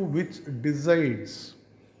of you which decides,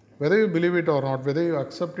 whether you believe it or not, whether you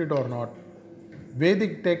accept it or not.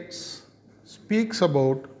 Vedic texts speaks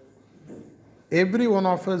about every one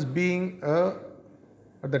of us being,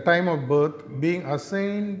 at the time of birth, being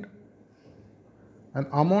assigned an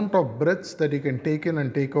amount of breaths that you can take in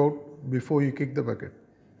and take out before you kick the bucket.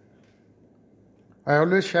 I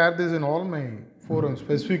always share this in all my forums,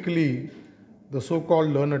 specifically the so-called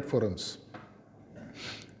learned forums.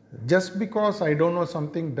 Just because I don't know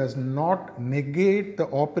something does not negate the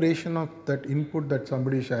operation of that input that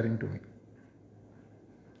somebody is sharing to me.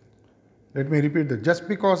 Let me repeat that. Just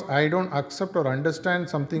because I don't accept or understand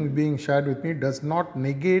something being shared with me does not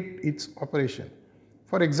negate its operation.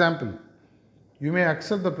 For example, you may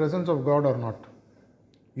accept the presence of God or not.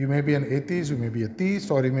 You may be an atheist, you may be a theist,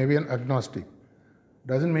 or you may be an agnostic.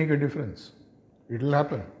 Doesn't make a difference. It will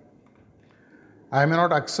happen. I may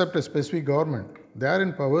not accept a specific government. They are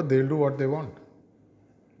in power, they will do what they want.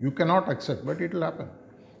 You cannot accept, but it will happen.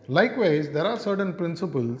 Likewise, there are certain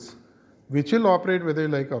principles which will operate whether you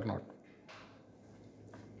like or not.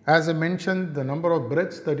 As I mentioned, the number of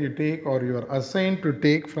breaths that you take or you are assigned to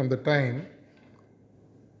take from the time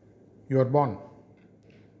you are born.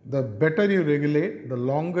 The better you regulate, the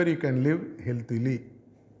longer you can live healthily.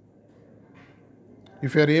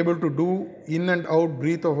 If you are able to do in and out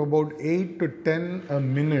breath of about 8 to 10 a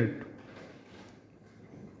minute,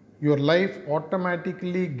 your life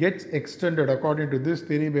automatically gets extended, according to this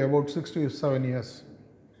theory, by about 6 to 7 years.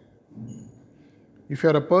 If you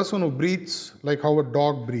are a person who breathes like how a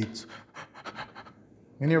dog breathes,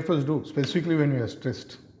 many of us do, specifically when we are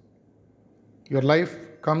stressed, your life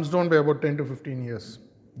comes down by about 10 to 15 years.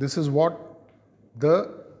 This is what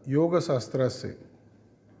the Yoga Sastras say.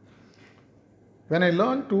 When I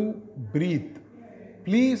learn to breathe,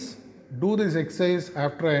 please do this exercise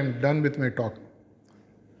after I am done with my talk.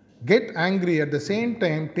 Get angry, at the same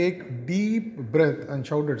time take deep breath and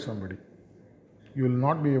shout at somebody. You will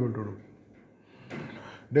not be able to do.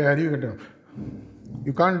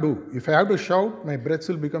 You can't do. If I have to shout, my breaths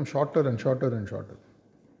will become shorter and shorter and shorter.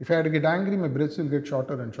 If I have to get angry, my breaths will get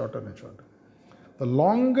shorter and shorter and shorter. The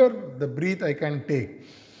longer the breath I can take,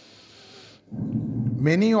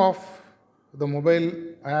 many of the mobile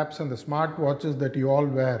apps and the smart watches that you all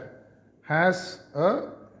wear has a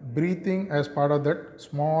breathing as part of that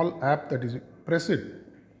small app that is, press it.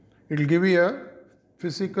 It will give you a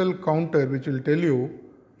physical counter which will tell you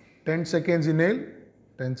 10 seconds inhale,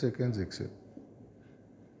 10 seconds exhale.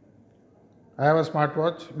 I have a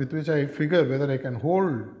smartwatch with which I figure whether I can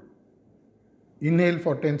hold inhale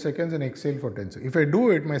for 10 seconds and exhale for 10 seconds. If I do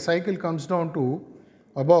it, my cycle comes down to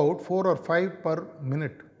about 4 or 5 per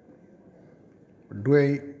minute. Do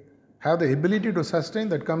I have the ability to sustain?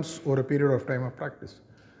 That comes over a period of time of practice.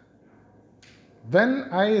 When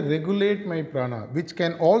I regulate my prana, which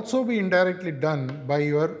can also be indirectly done by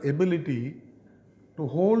your ability to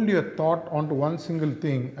hold your thought onto one single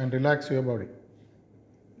thing and relax your body.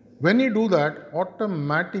 When you do that,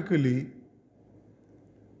 automatically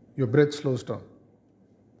your breath slows down.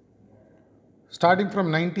 Starting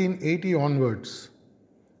from 1980 onwards,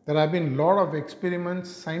 there have been a lot of experiments,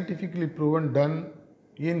 scientifically proven, done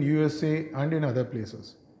in USA and in other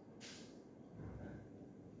places.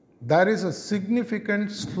 There is a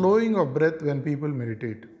significant slowing of breath when people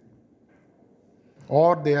meditate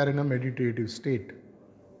or they are in a meditative state.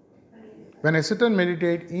 When I sit and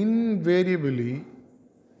meditate, invariably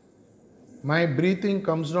my breathing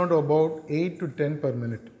comes down to about 8 to 10 per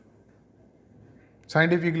minute.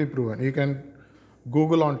 Scientifically proven. You can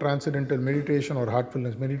Google on transcendental meditation or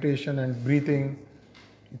heartfulness meditation and breathing.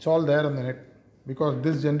 It's all there on the net because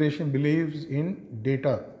this generation believes in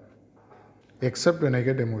data, except when I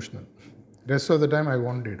get emotional. Rest of the time I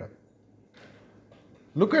want data.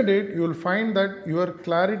 Look at it, you will find that your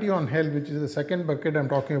clarity on health, which is the second bucket I'm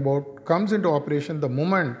talking about, comes into operation the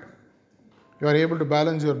moment you are able to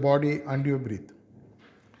balance your body and you breathe.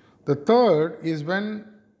 The third is when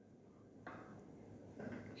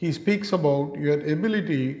he speaks about your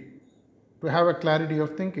ability to have a clarity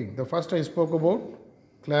of thinking. The first I spoke about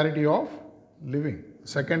clarity of living.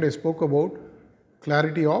 Second I spoke about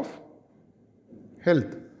clarity of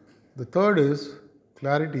health. The third is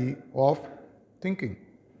clarity of thinking.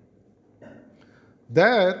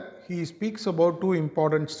 There he speaks about two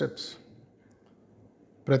important steps,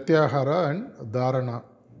 Pratyahara and Dharana.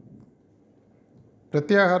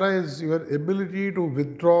 Pratyahara is your ability to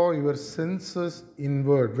withdraw your senses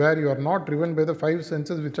inward, where you are not driven by the five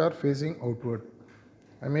senses which are facing outward.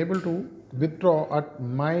 I am able to withdraw at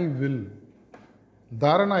my will.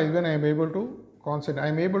 Dharana is when I am able to concentrate. I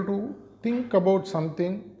am able to think about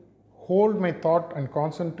something, hold my thought and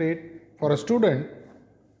concentrate. For a student,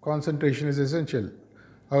 concentration is essential.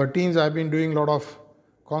 Our teens have been doing a lot of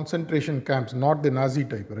concentration camps, not the Nazi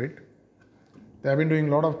type, right? They have been doing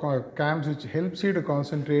a lot of camps which helps you to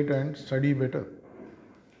concentrate and study better.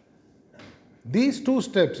 These two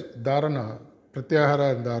steps, Dharana,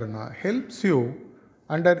 Pratyahara and Dharana, helps you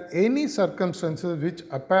under any circumstances which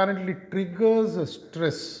apparently triggers a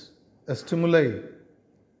stress, a stimuli,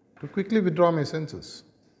 to quickly withdraw my senses.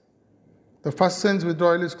 The first sense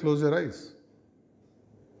withdrawal is close your eyes.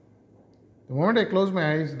 The moment I close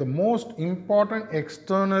my eyes, the most important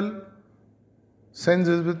external sense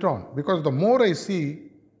is withdrawn, because the more I see,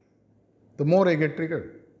 the more I get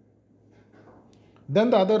triggered. Then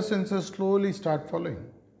the other senses slowly start following.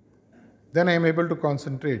 Then I am able to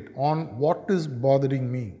concentrate on what is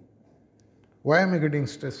bothering me. Why am I getting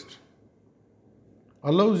stressed?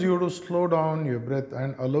 Allows you to slow down your breath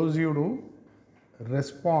and allows you to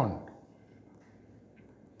respond.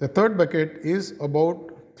 The third bucket is about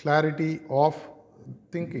clarity of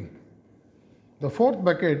thinking. The fourth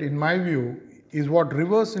bucket, in my view, is what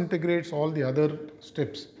reverse integrates all the other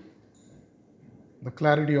steps. The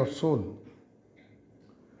clarity of soul.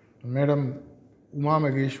 Madam Uma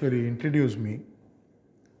Maheshwari introduced me.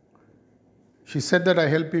 She said that I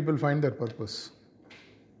help people find their purpose.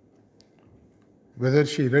 Whether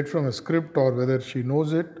she read from a script or whether she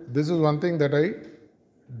knows it, this is one thing that I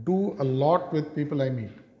do a lot with people I meet.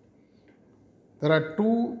 There are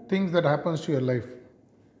two things that happens to your life.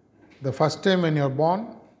 The first time when you are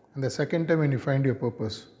born and the second time when you find your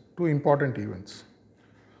purpose. Two important events.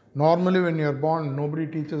 Normally when you are born, nobody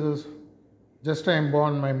teaches us, just I am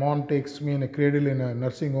born, my mom takes me in a cradle in a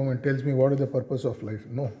nursing home and tells me what is the purpose of life.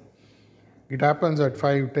 No. It happens at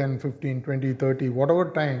 5, 10, 15, 20, 30, whatever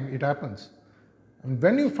time it happens. And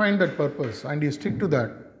when you find that purpose and you stick to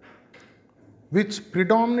that, which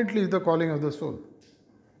predominantly is the calling of the soul.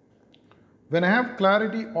 When I have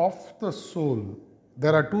clarity of the soul,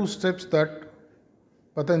 there are two steps that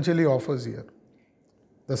Patanjali offers here.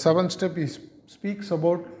 The seventh step he speaks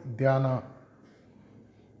about dhyana.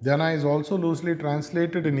 Dhyana is also loosely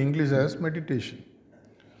translated in English as meditation.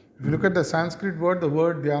 If you look at the Sanskrit word, the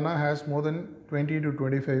word dhyana has more than 20 to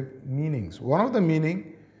 25 meanings. One of the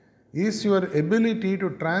meaning is your ability to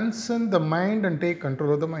transcend the mind and take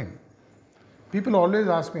control of the mind. People always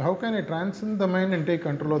ask me, how can I transcend the mind and take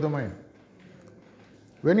control of the mind?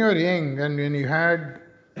 When you are young and when you had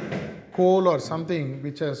coal or something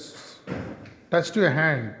which has touched your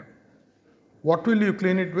hand, what will you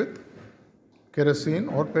clean it with? Kerosene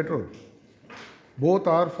or petrol. Both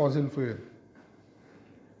are fossil fuel.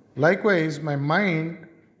 Likewise, my mind,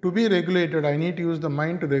 to be regulated, I need to use the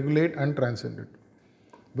mind to regulate and transcend it.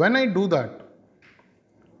 When I do that,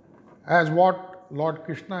 as what Lord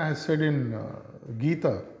Krishna has said in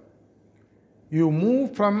Gita, you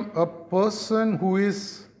move from a person who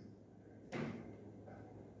is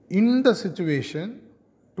in the situation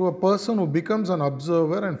to a person who becomes an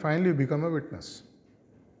observer and finally become a witness.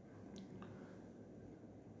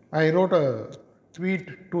 I wrote a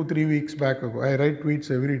tweet 2-3 weeks back ago. I write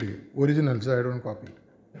tweets every day, originals, I don't copy.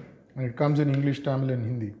 And it comes in English, Tamil and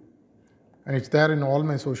Hindi. And it's there in all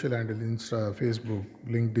my social handles, Insta, Facebook,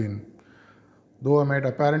 LinkedIn. Though I might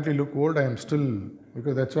apparently look old, I am still,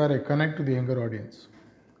 because that's where I connect to the younger audience.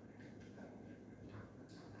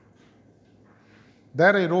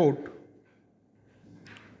 There I wrote,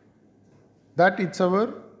 that it's our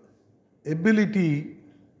ability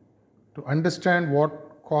to understand what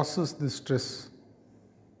causes this stress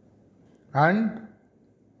and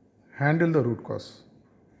handle the root cause,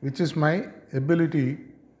 which is my ability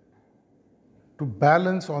to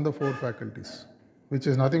balance on the four faculties, which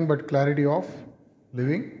is nothing but clarity of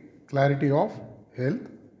living, clarity of health,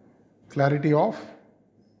 clarity of,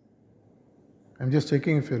 I'm just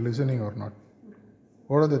checking if you're listening or not.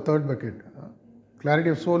 What is the third bucket? Clarity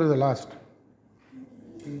of soul is the last.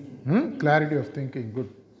 Clarity of thinking, good.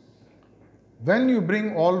 When you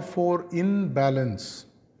bring all four in balance,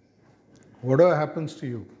 whatever happens to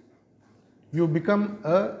you, you become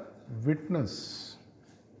a witness.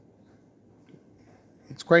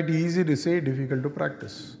 It's quite easy to say, difficult to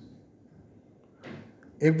practice.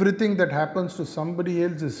 Everything that happens to somebody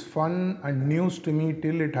else is fun and news to me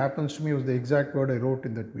till it happens to me was the exact word I wrote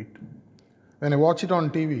in that tweet. When I watch it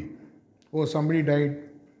on TV, oh, somebody died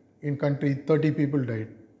in country, 30 people died.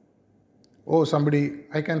 Oh, somebody,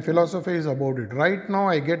 I can philosophize about it. Right now,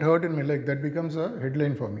 I get hurt in my leg. That becomes a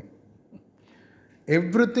headline for me.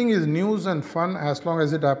 Everything is news and fun as long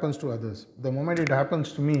as it happens to others. The moment it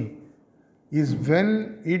happens to me is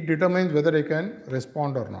when it determines whether I can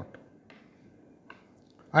respond or not.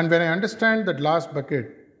 And when I understand that last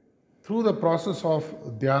bucket, through the process of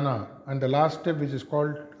dhyana and the last step, which is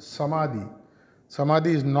called samadhi,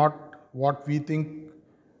 samadhi is not what we think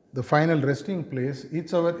the final resting place,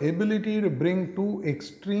 it's our ability to bring two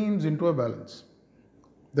extremes into a balance.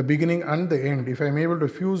 The beginning and the end, if I'm able to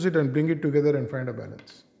fuse it and bring it together and find a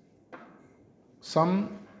balance.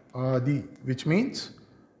 Samadhi, which means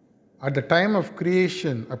at the time of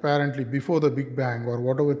creation, apparently before the Big Bang or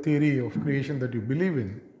whatever theory of creation that you believe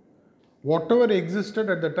in, whatever existed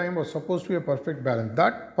at the time was supposed to be a perfect balance.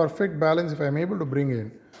 That perfect balance, if I'm able to bring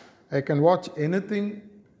in, I can watch anything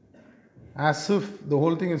as if the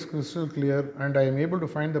whole thing is crystal clear and I am able to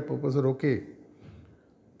find the purpose that, okay,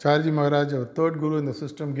 Charji Maharaj, our third guru in the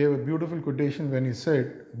system, gave a beautiful quotation when he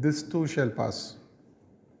said, this too shall pass.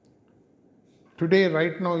 Today,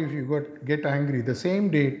 right now, if you get angry, the same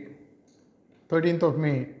date, 13th of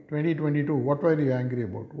May, 2022, what were you angry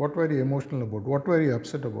about? What were you emotional about? What were you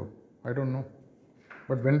upset about? I don't know.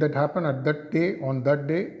 But when that happened at that day, on that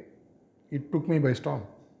day, it took me by storm.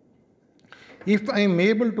 If I am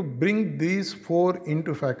able to bring these four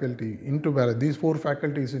into balance, these four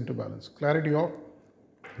faculties into balance, clarity of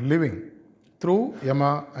living through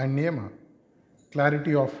yama and niyama,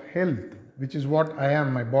 clarity of health, which is what I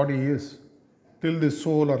am, my body is, till this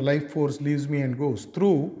soul or life force leaves me and goes,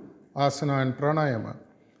 through asana and pranayama,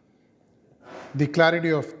 the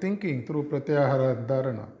clarity of thinking through pratyahara and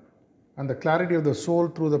dharana, and the clarity of the soul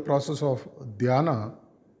through the process of dhyana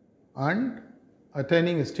and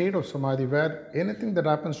attaining a state of samadhi where anything that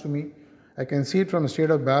happens to me, I can see it from a state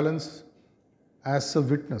of balance as a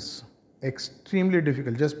witness. Extremely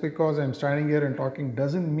difficult. Just because I'm standing here and talking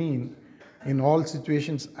doesn't mean in all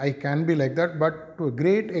situations I can be like that, but to a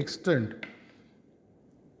great extent,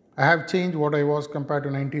 I have changed what I was compared to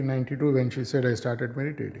 1992 when she said I started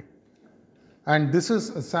meditating. And this is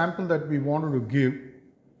a sample that we wanted to give,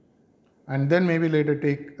 and then maybe later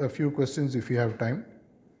take a few questions if you have time.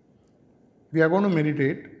 We are going to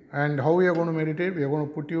meditate, and how we are going to meditate? We are going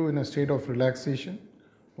to put you in a state of relaxation.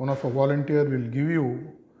 One of our volunteers will give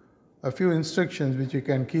you a few instructions which you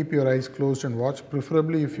can keep your eyes closed and watch.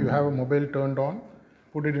 Preferably if you have a mobile turned on,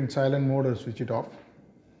 put it in silent mode or switch it off.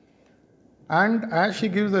 And as she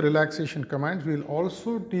gives the relaxation commands, we will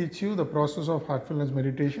also teach you the process of heartfulness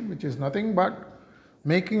meditation, which is nothing but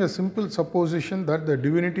making a simple supposition that the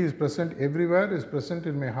divinity is present everywhere, is present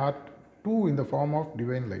in my heart too in the form of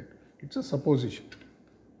divine light. It's a supposition.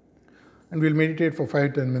 And we'll meditate for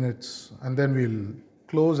 5-10 minutes and then we'll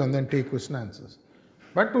close and then take question answers.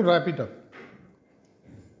 But to wrap it up,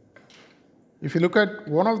 if you look at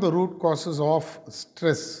one of the root causes of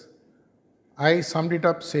stress, I summed it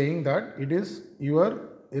up saying that it is your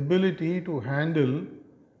ability to handle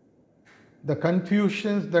the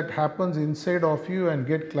confusions that happens inside of you and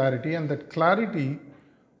get clarity. And that clarity,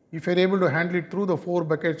 if you're able to handle it through the four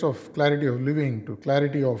buckets of clarity of living, to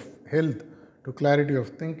clarity of health, to clarity of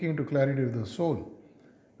thinking, to clarity of the soul.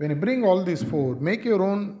 When you bring all these four, make your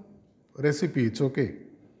own recipe, it's okay.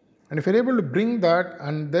 And if you're able to bring that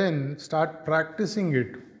and then start practicing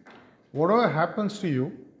it, whatever happens to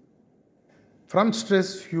you, from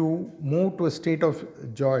stress you move to a state of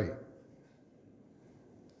joy.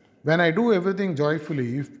 When I do everything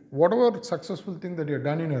joyfully, if whatever successful thing that you have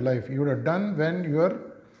done in your life, you would have done when your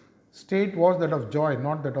state was that of joy,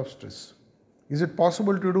 not that of stress. Is it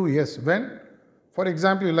possible to do? Yes. When, for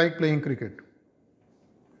example, you like playing cricket.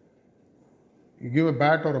 you give a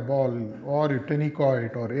bat or a ball, or you tennis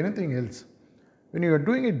it, or anything else, when you are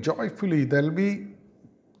doing it joyfully, there will be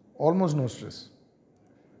almost no stress.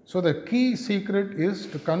 So the key secret is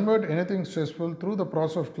to convert anything stressful through the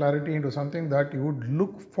process of clarity into something that you would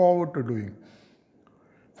look forward to doing.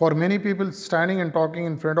 For many people, standing and talking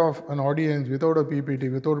in front of an audience without a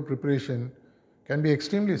PPT, without preparation, can be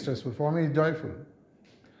extremely stressful. For me, it's joyful.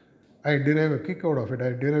 I derive a kick out of it.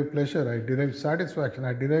 I derive pleasure. I derive satisfaction.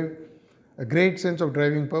 I derive a great sense of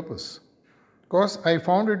driving purpose. Because I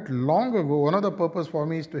found it long ago, one of the purpose for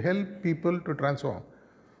me is to help people to transform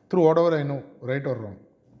through whatever I know, right or wrong.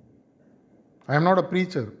 I am not a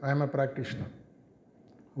preacher, I am a practitioner.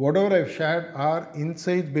 Whatever I've shared are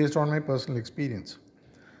insights based on my personal experience.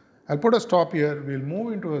 I'll put a stop here. We'll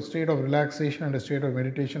move into a state of relaxation and a state of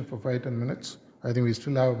meditation for 5-10 minutes. I think we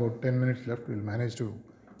still have about 10 minutes left. We'll manage to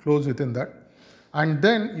close within that. And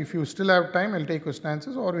then, if you still have time, I'll take question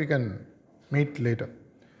answers or we can meet later.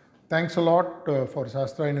 Thanks a lot for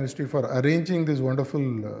Shastra University for arranging this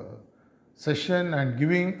wonderful session and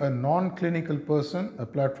giving a non-clinical person a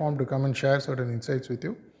platform to come and share certain insights with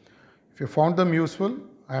you. If you found them useful,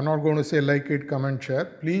 I am not going to say like it, comment, share.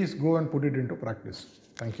 Please go and put it into practice.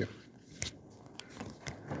 Thank you.